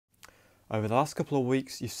Over the last couple of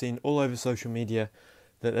weeks, you've seen all over social media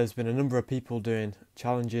that there's been a number of people doing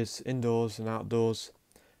challenges, indoors and outdoors,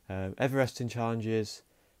 Everesting challenges,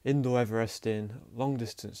 indoor Everesting, long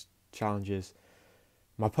distance challenges.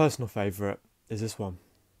 My personal favourite is this one.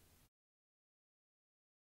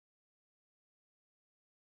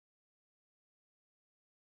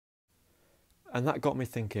 And that got me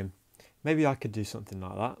thinking, maybe I could do something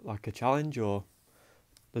like that, like a challenge or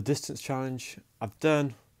the distance challenge. I've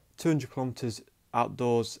done 200 kilometres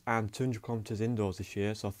outdoors and 200 kilometres indoors this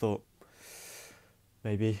year, so I thought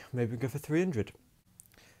maybe go for 300.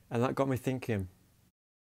 And that got me thinking,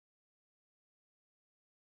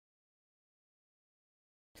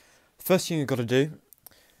 first thing you've got to do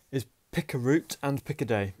is pick a route and pick a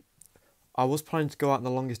day. I was planning to go out on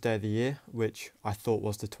the longest day of the year, which I thought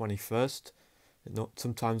was the 21st. It not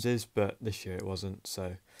sometimes is, but this year it wasn't,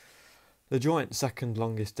 so the joint second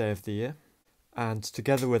longest day of the year. And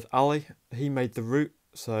together with Ali, he made the route,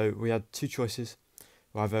 so we had two choices: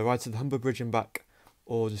 either ride to the Humber Bridge and back,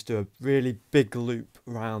 or just do a really big loop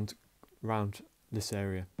round this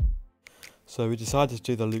area. So we decided to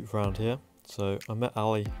do the loop round here. So I met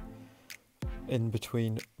Ali in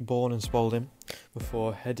between Bourne and Spalding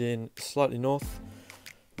before heading slightly north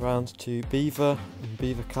round to Belvoir and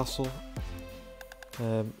Belvoir Castle.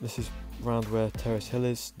 This is round where Terrace Hill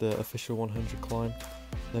is, the official 100 climb.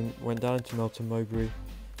 Then went down into Melton Mowbray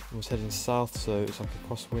and was heading south, so it's like a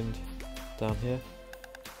crosswind down here.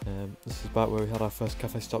 This is about where we had our first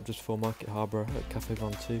cafe stop just before Market Harbour at Cafe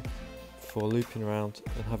Van 2, before looping around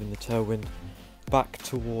and having the tailwind back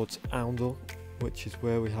towards Oundle, which is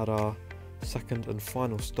where we had our second and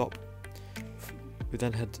final stop. We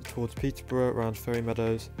then head towards Peterborough, around Ferry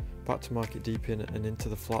Meadows, back to Market Deeping and into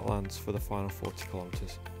the flatlands for the final 40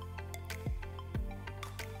 kilometres.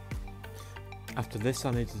 After this,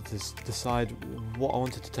 I needed to decide what I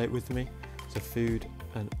wanted to take with me, so food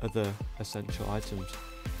and other essential items.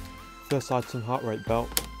 First item, heart rate belt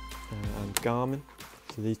and Garmin.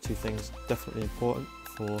 So these two things definitely important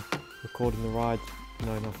for recording the ride,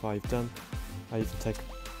 knowing how far you've done. I even take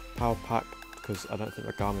a power pack because I don't think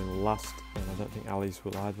the Garmin will last, and I don't think Ali's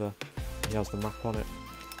will either. He has the map on it.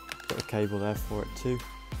 Got the cable there for it too.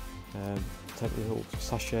 Take the little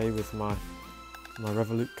sachet with my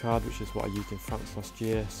Revolut card, which is what I used in France last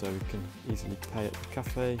year, so we can easily pay at the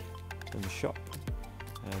cafe and the shop.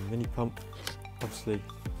 Mini pump, obviously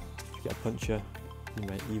if you get a puncture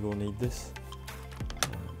you will need this.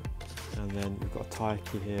 And then we've got a tyre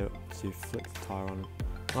key here to flick the tyre on,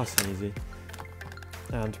 nice and easy.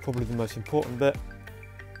 And probably the most important bit,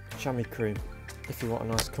 chamois cream, if you want a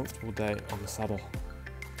nice comfortable day on the saddle.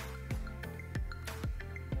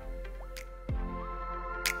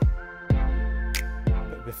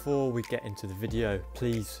 Before we get into the video,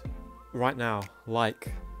 please right now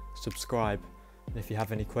like, subscribe, and if you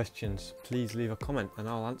have any questions please leave a comment and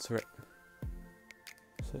I'll answer it.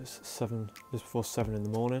 So it's just before 7 in the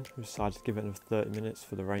morning. We decided to give it another 30 minutes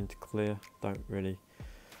for the rain to clear. Don't really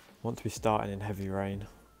want to be starting in heavy rain.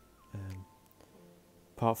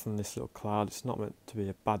 Apart from this little cloud, it's not meant to be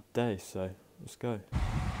a bad day, so let's go.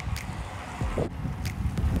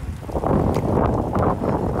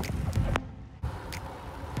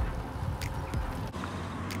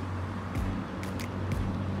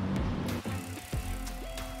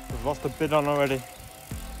 We've lost a bid on already.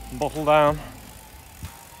 Bottle down.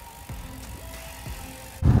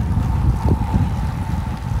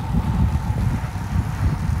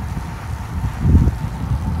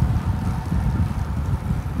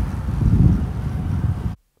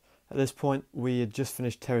 At this point we had just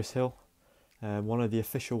finished Terrace Hill, one of the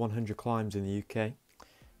official 100 climbs in the UK.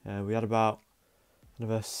 We had about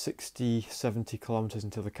another 60-70 kilometres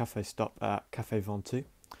until the cafe stop at Cafe Van 2,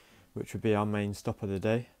 which would be our main stop of the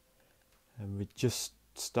day. And we just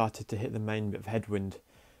started to hit the main bit of headwind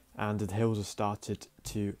and the hills have started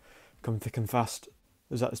to come thick and fast. It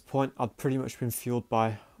was at this point I'd pretty much been fueled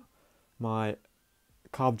by my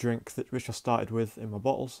carb drink which I started with in my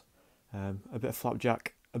bottles, a bit of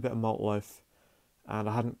flapjack, a bit of malt loaf, and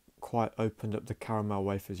I hadn't quite opened up the caramel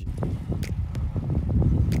wafers yet.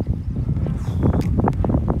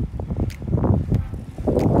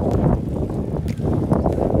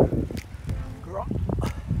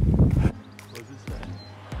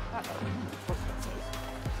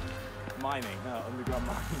 Mining, no, underground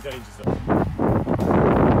mining danger zone.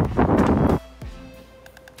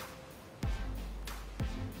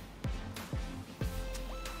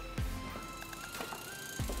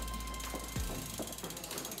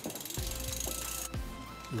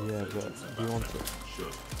 Yeah, but do you want it?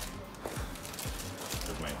 Should.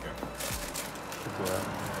 Should make it. Should work.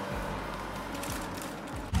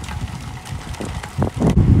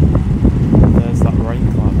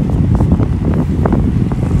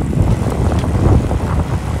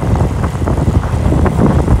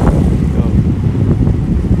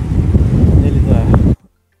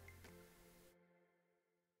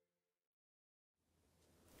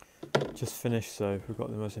 just finished, so we've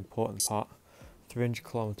got the most important part. 300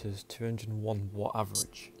 kilometers, 201 watt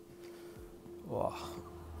average. Wow,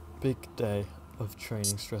 big day of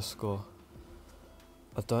training stress score.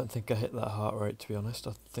 I don't think I hit that heart rate, to be honest.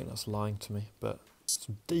 I think that's lying to me, but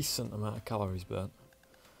some decent amount of calories burnt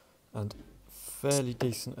and fairly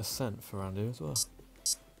decent ascent for around here as well.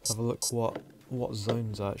 Have a look what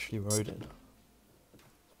zones I actually rode in.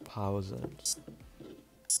 Power zones.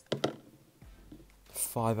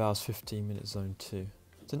 5 hours 15 minutes zone 2.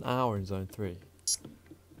 It's an hour in zone 3.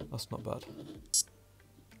 That's not bad.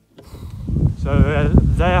 So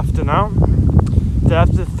day after now, day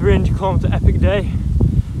after 300 kilometer epic day.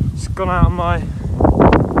 Just gone out on my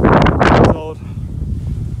old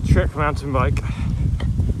trick mountain bike.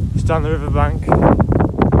 Just down the riverbank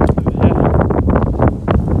over here.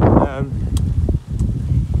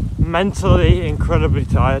 Mentally incredibly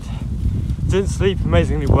tired. Didn't sleep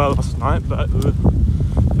amazingly well last night, but it was a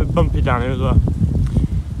bit bumpy down here as well.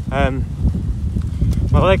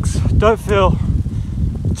 My legs don't feel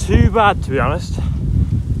too bad, to be honest.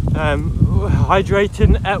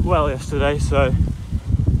 Hydrated and ate well yesterday, so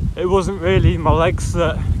it wasn't really my legs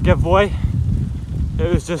that gave way.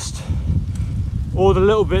 It was just all the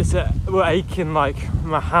little bits that were aching, like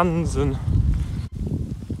my hands. And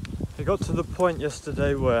it got to the point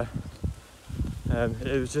yesterday where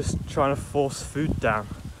it was just trying to force food down,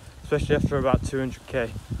 especially after about 200k.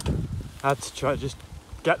 I had to try to just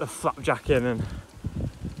get the flapjack in and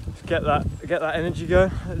just get that energy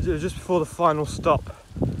going. It was just before the final stop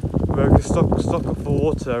where we could stock up for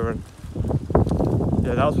water, and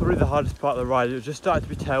yeah, that was probably the hardest part of the ride. It was just starting to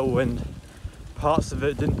be tailwind. Parts of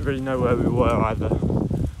it didn't really know where we were either.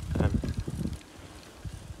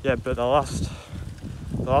 Yeah, but the last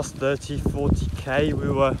 30-40k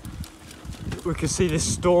we could see this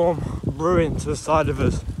storm brewing to the side of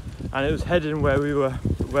us, and it was heading where we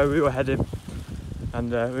were heading,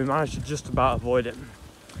 and we managed to just about avoid it.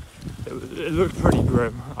 It looked pretty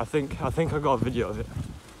grim. I think I got a video of it.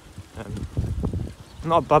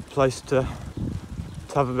 Not a bad place to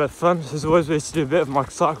have a bit of fun. There's always ways to do a bit of my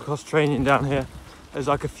cyclist training down here. There's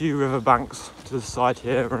like a few river banks to the side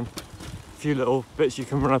here and a few little bits you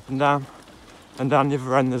can run up and down. And down the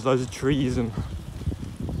other end there's loads of trees and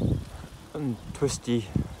twisty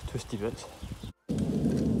bits.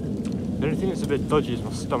 The only thing that's a bit dodgy is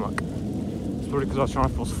my stomach. It's probably because I was trying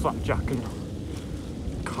to force flapjack and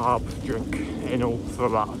carb drink in all for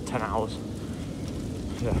about 10 hours.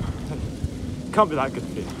 Yeah, can't be that good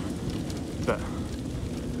for you, but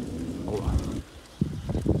oh well.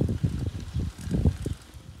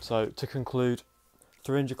 So to conclude,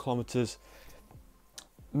 300 kilometers,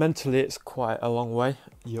 mentally it's quite a long way.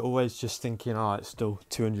 You're always just thinking, oh, it's still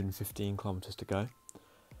 215 kilometers to go.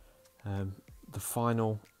 The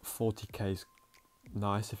final 40k is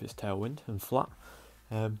nice if it's tailwind and flat.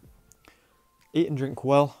 Eat and drink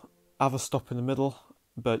well, have a stop in the middle,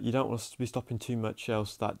 but you don't want to be stopping too much,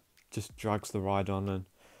 else that just drags the ride on and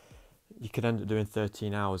you could end up doing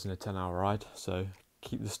 13 hours in a 10-hour ride. So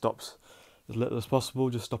keep the stops as little as possible,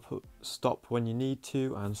 just stop when you need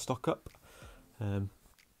to and stock up.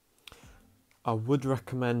 I would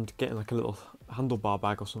recommend getting like a little handlebar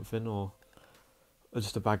bag or something, or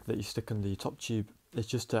just a bag that you stick under your top tube. It's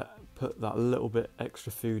just to put that little bit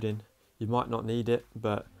extra food in. You might not need it,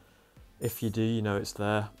 but if you do, you know it's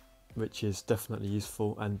there, which is definitely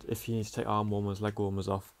useful. And if you need to take arm warmers, leg warmers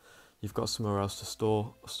off, you've got somewhere else to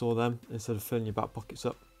store them instead of filling your back pockets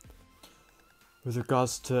up. With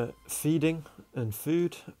regards to feeding and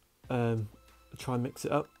food, try and mix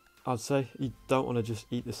it up. I'd say you don't want to just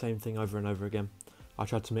eat the same thing over and over again. I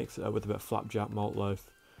tried to mix it up with a bit of flapjack, malt loaf,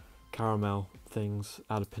 caramel things.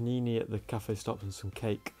 I had a panini at the cafe stops and some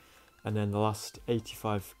cake, and then the last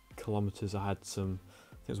 85 kilometers I had some,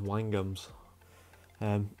 I think it was wine gums.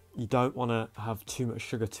 You don't want to have too much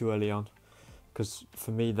sugar too early on, because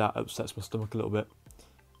for me that upsets my stomach a little bit,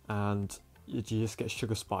 and you just get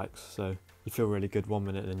sugar spikes. So you feel really good 1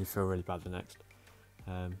 minute and then you feel really bad the next.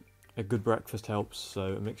 A good breakfast helps,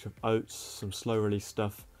 so a mixture of oats, some slow release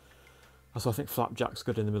stuff. Also, I think flapjack's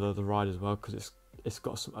good in the middle of the ride as well, because it's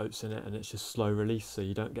got some oats in it and it's just slow release, so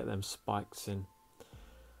you don't get them spikes in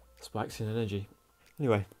energy.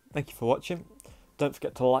 Anyway, thank you for watching. Don't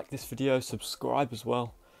forget to like this video, subscribe as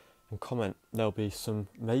well, and comment. There'll be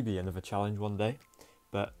maybe another challenge one day,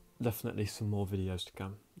 but definitely some more videos to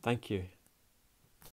come. Thank you.